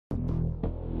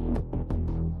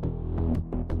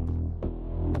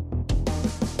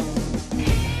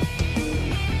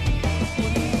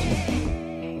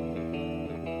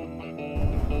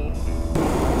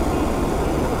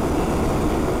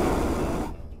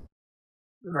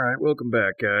Alright, welcome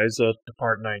back, guys, to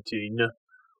part 19.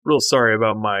 Real sorry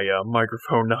about my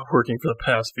microphone not working for the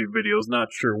past few videos.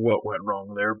 Not sure what went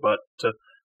wrong there, but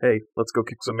hey, let's go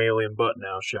kick some alien butt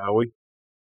now, shall we?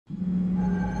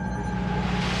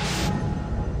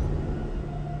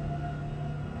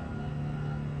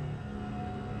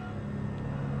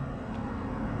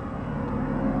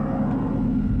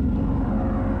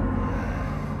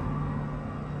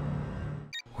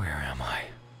 Where am I?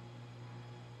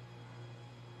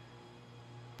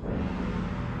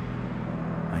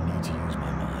 I need to use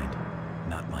my mind,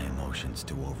 not my emotions,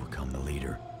 to overcome the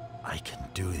leader. I can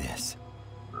do this.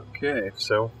 Okay,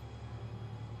 so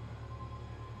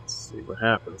let's see what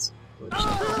happens.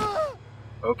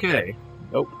 Okay,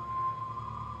 nope.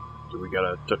 Do we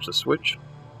gotta touch the switch?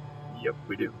 Yep,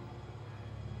 we do.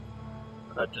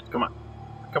 Just come on,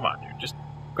 dude. Just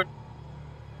quit.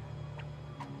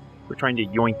 We're trying to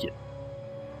yoink it.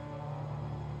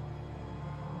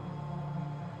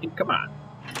 Dude, come on.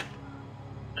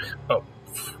 Oh,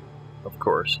 of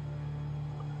course.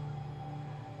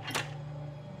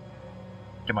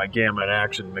 Get my gamma and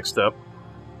action mixed up.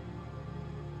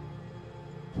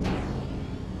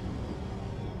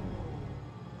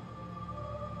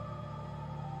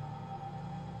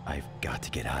 I've got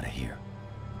to get out of here.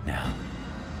 Now.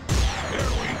 Here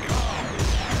we come!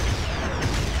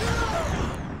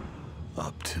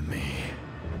 Up to me.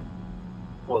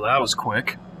 Well, that was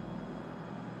quick.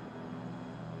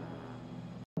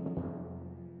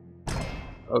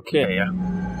 Okay,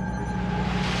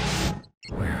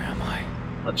 Where am I?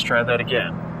 let's try that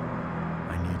again.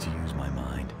 I need to use my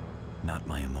mind, not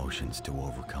my emotions, to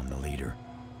overcome the leader.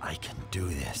 I can do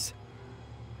this.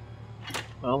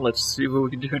 Well, let's see what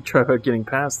we can do to try about getting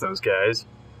past those guys.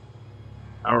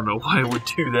 I don't know why I would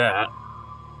do that.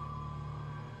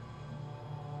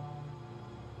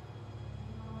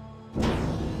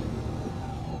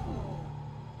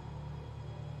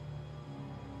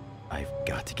 I've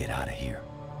got to get out of here.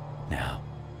 Now.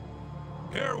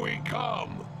 Here we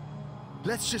come!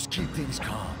 Let's just keep things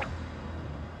calm.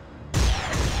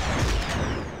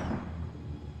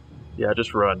 Yeah,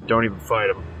 just run. Don't even fight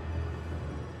them.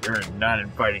 You're not in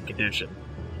fighting condition.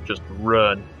 Just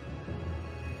run.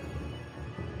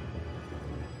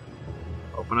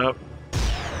 Open up.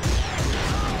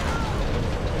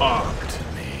 Oh, Up to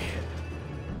me.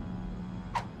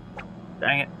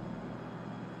 dang it.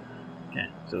 Okay,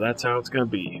 so that's how it's gonna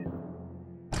be.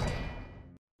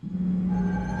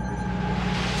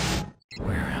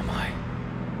 Where am I?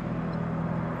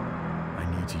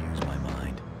 I need to use my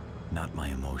mind, not my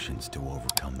emotions, to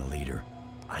overcome the leader.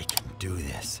 I can do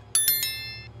this.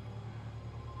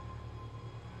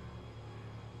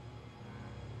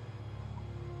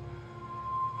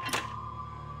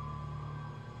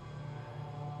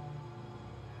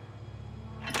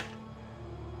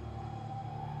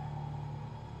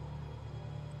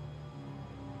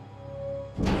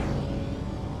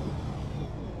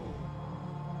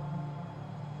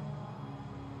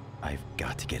 I've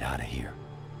got to get out of here.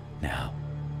 Now.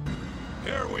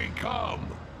 Here we come!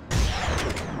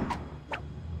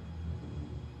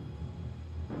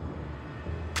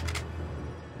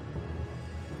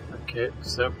 Okay,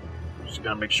 so just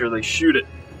gotta make sure they shoot it.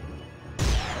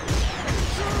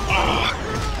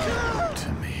 Up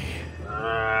to me.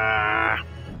 Ah.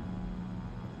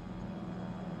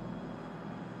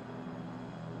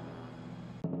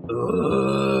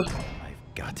 Ugh.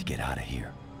 I've got to get out of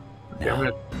here. Okay, I'm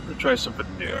gonna try something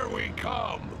new. Here we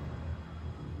come!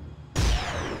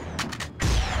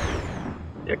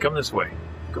 Yeah, come this way.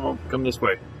 Come on, come this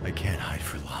way. I can't hide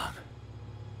for long.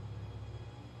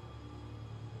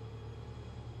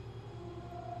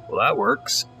 Well, that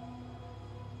works.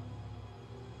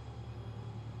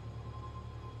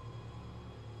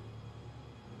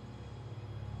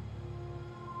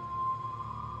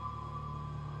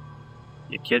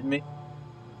 You kidding me?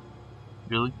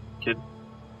 Really? Kidding?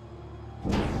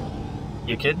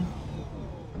 You kidding?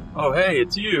 Oh, hey,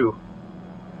 it's you.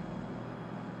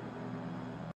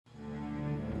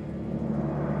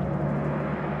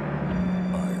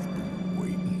 I've been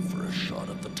waiting for a shot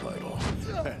at the title.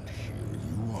 And here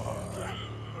you are.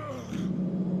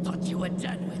 Thought you were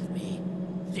done with me.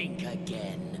 Think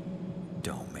again.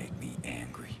 Don't make me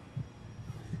angry.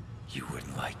 You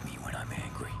wouldn't like me when I'm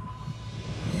angry.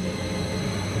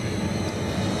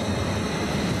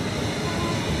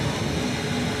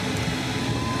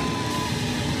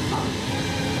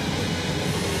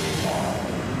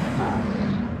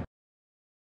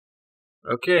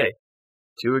 Okay.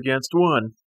 2 against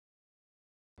 1.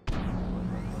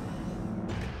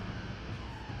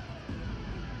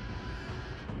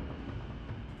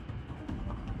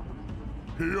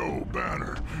 Yo,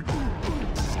 Banner.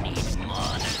 Need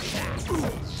more than that.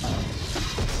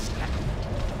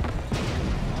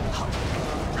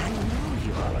 I know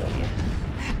you're here.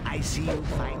 I see you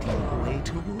fighting your way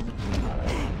toward me.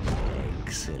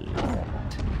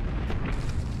 Excellent.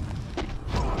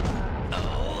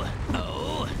 Oh.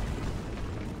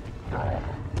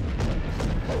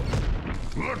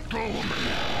 Let go of me.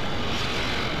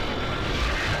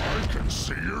 I can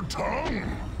see your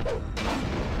tongue.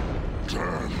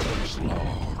 Damn, that's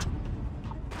loud.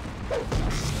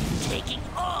 Taking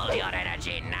all your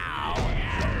energy now.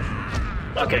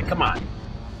 Okay, come on.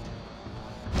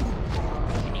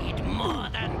 Need more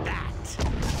than that.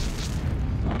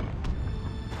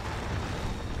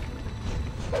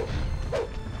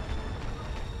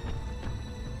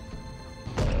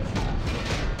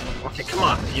 Okay, come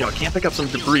on. You know, I can't pick up some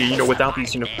debris, you know, without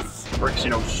these, you know, bricks, you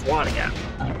know, swatting at me.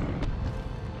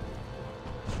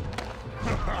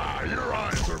 Your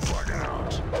eyes are bugging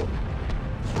out.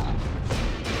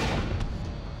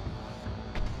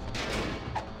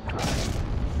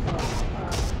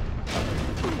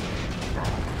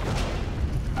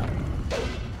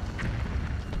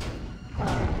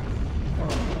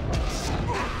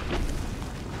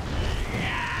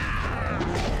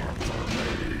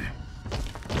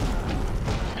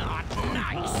 Not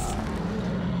nice.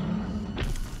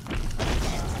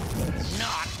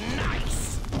 Not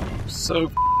nice.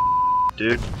 So,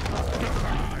 dude.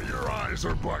 Your eyes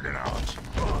are bugging out.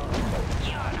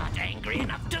 You're not angry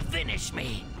enough to finish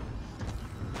me.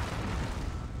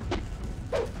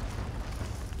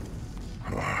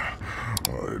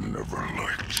 I never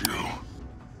liked you.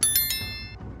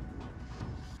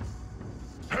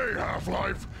 Hey,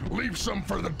 Half-Life, leave some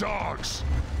for the dogs.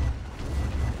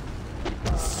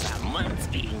 Someone's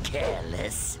being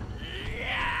careless.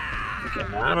 Okay,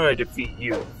 now how do I defeat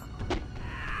you?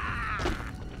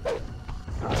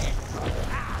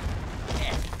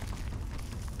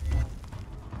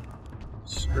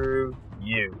 Screw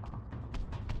you.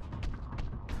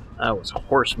 That was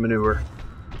horse manure.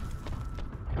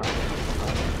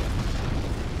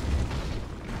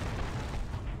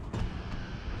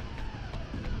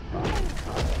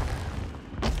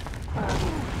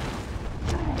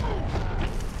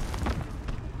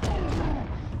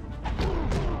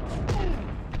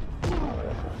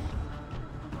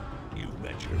 You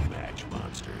met your match,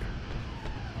 monster.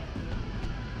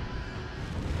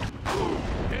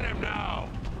 Hit him now!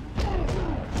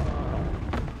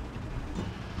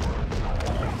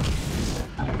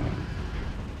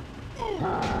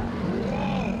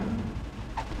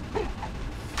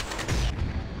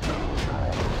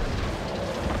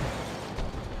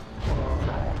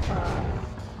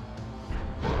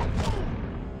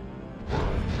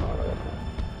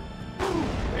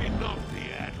 Enough,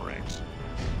 theatrics.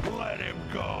 Let him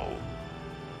go.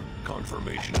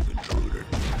 Confirmation of intruder.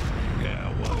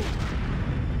 Yeah, well.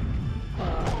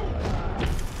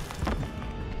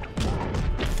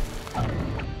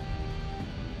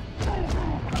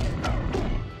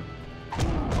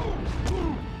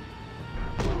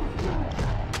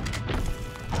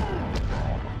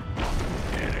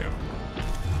 Hit him.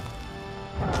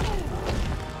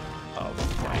 A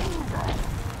fight.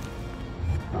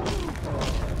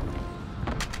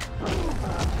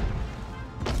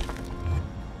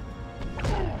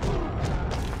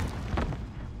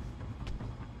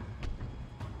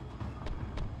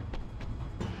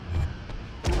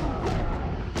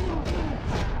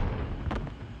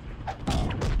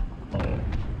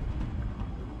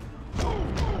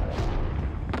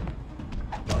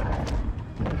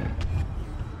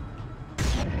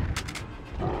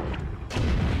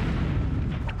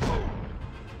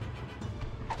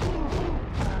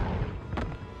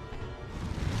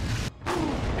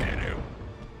 Hit him.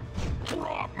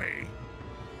 Drop me.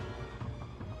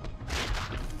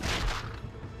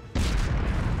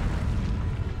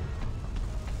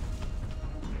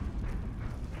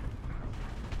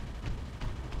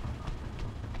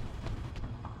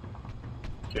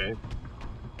 Okay.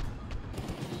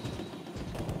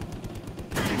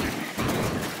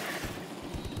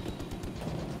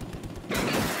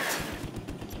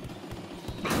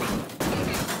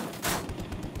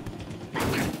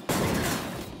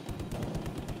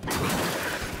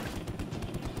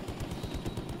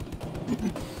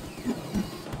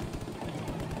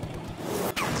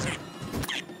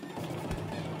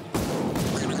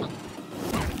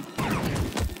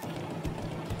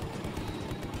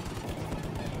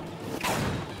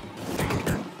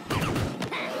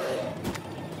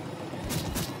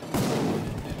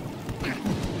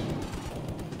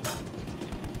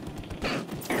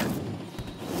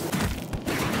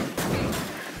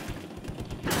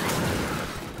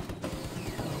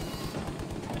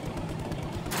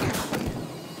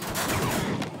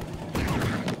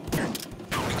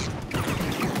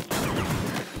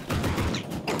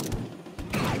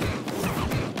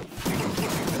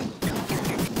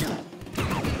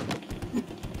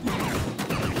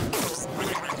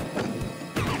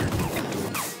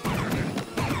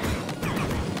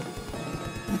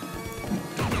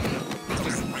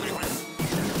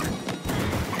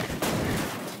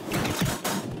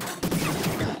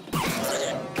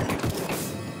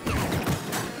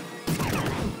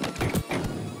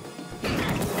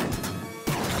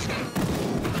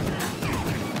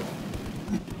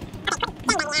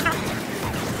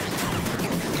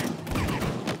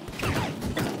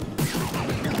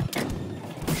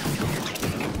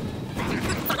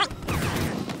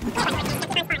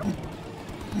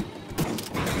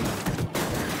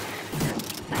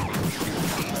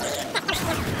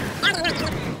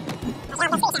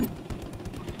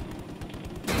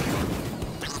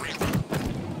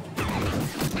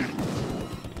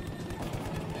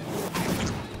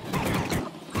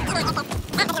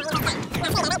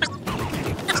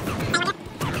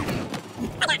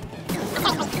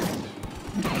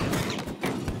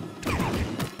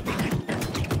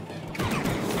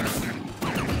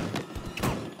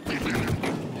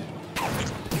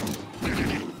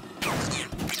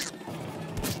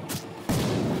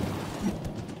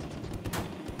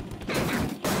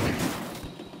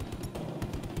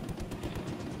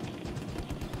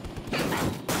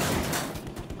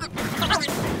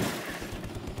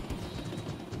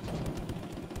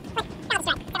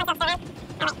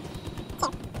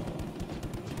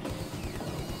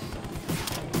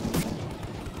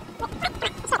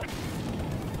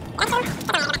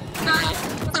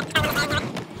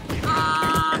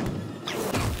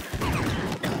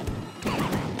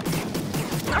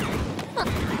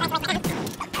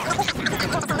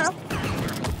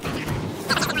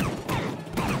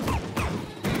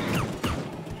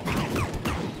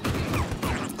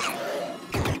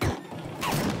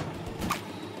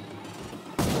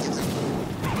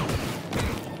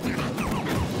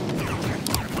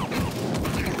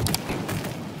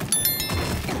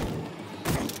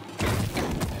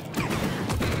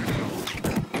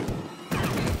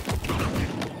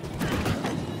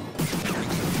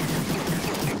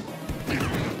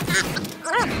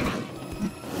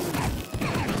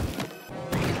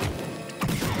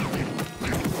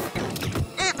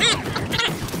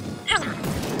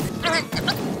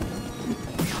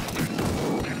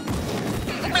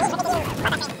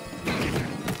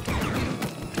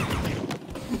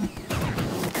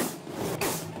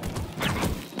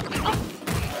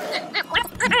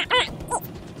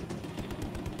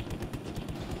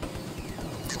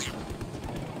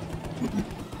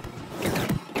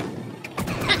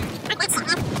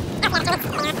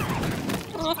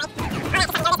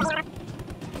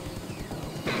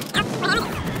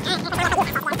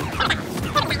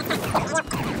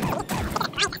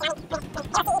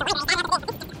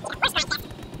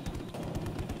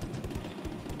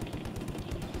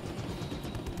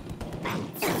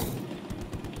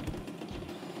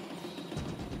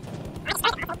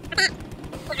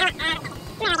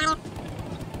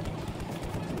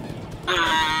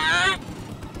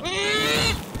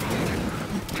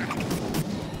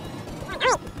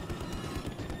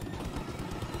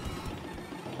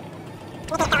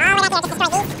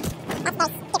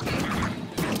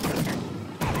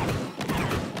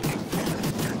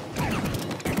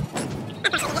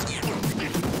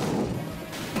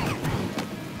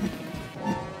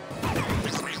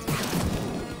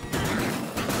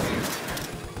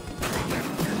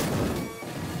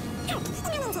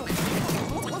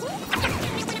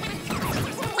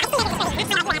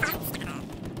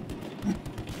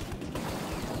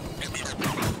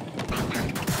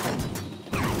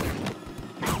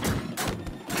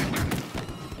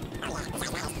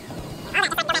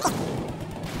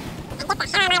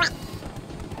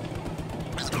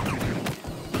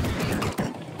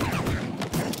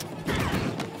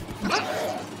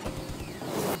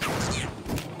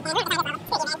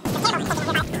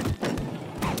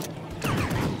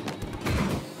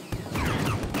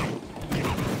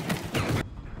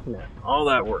 Yeah, all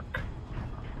that work.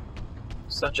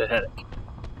 Such a headache.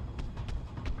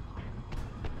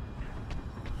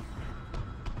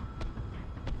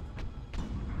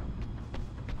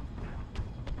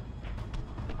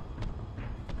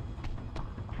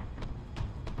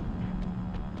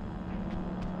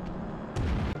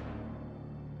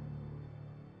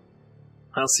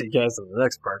 I'll see you guys in the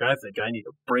next part. I think I need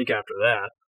a break after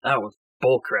that. That was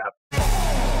bullcrap.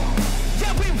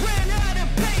 Yeah, we ran out of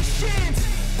patience.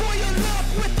 Boil up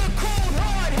with the